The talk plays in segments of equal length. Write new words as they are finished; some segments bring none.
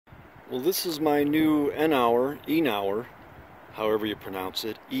Well, this is my new Eenour, however you pronounce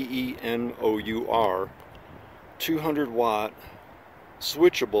it, E-E-N-O-U-R, 200 watt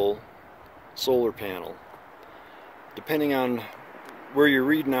switchable solar panel. Depending on where you're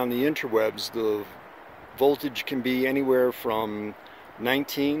reading on the interwebs, the voltage can be anywhere from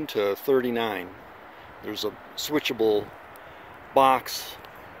 19 to 39. There's a switchable box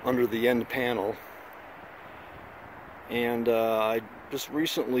under the end panel, and I just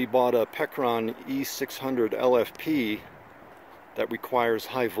recently bought a Pecron E600LFP that requires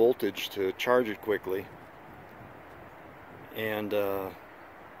high voltage to charge it quickly, and there's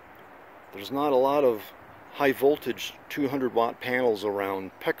not a lot of high voltage 200 watt panels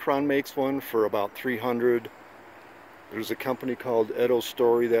around. Pecron makes one for about 300. There's a company called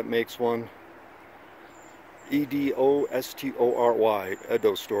Eenour that makes one. E-D-O-S-T-O-R-Y,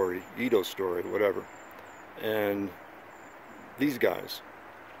 Eenour, whatever. And these guys.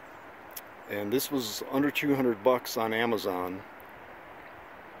 And this was under 200 bucks on Amazon.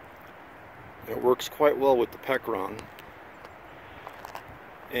 It works quite well with the Pecron.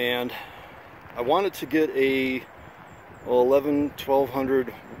 And I wanted to get a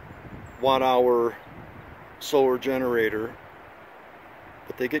 1200 watt hour solar generator,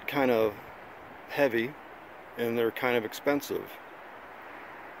 but they get kind of heavy and they're kind of expensive.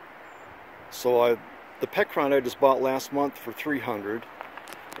 So the Pecron I just bought last month for 300,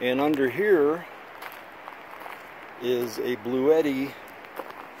 and under here is a Bluetti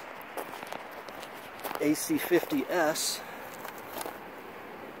AC50S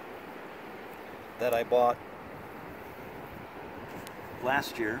that I bought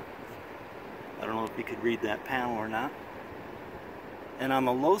last year. I don't know if you could read that panel or not. And on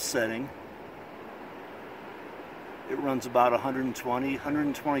the low setting, it runs about 120,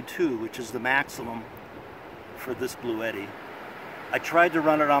 122, which is the maximum for this Bluetti. I tried to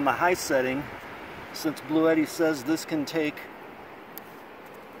run it on the high setting, since Bluetti says this can take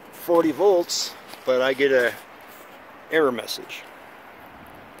 40 volts, but I get a error message.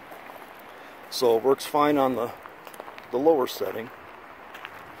 So it works fine on the lower setting.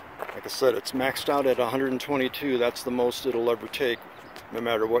 Like I said, it's maxed out at 122. That's the most it'll ever take, no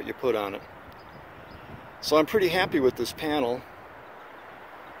matter what you put on it. So I'm pretty happy with this panel.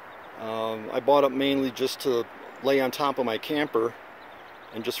 I bought it mainly just to lay on top of my camper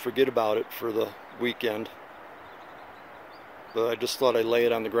and just forget about it for the weekend. But I just thought I'd lay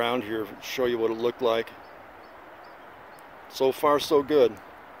it on the ground here, show you what it looked like. So far, so good.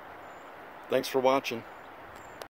 Thanks for watching.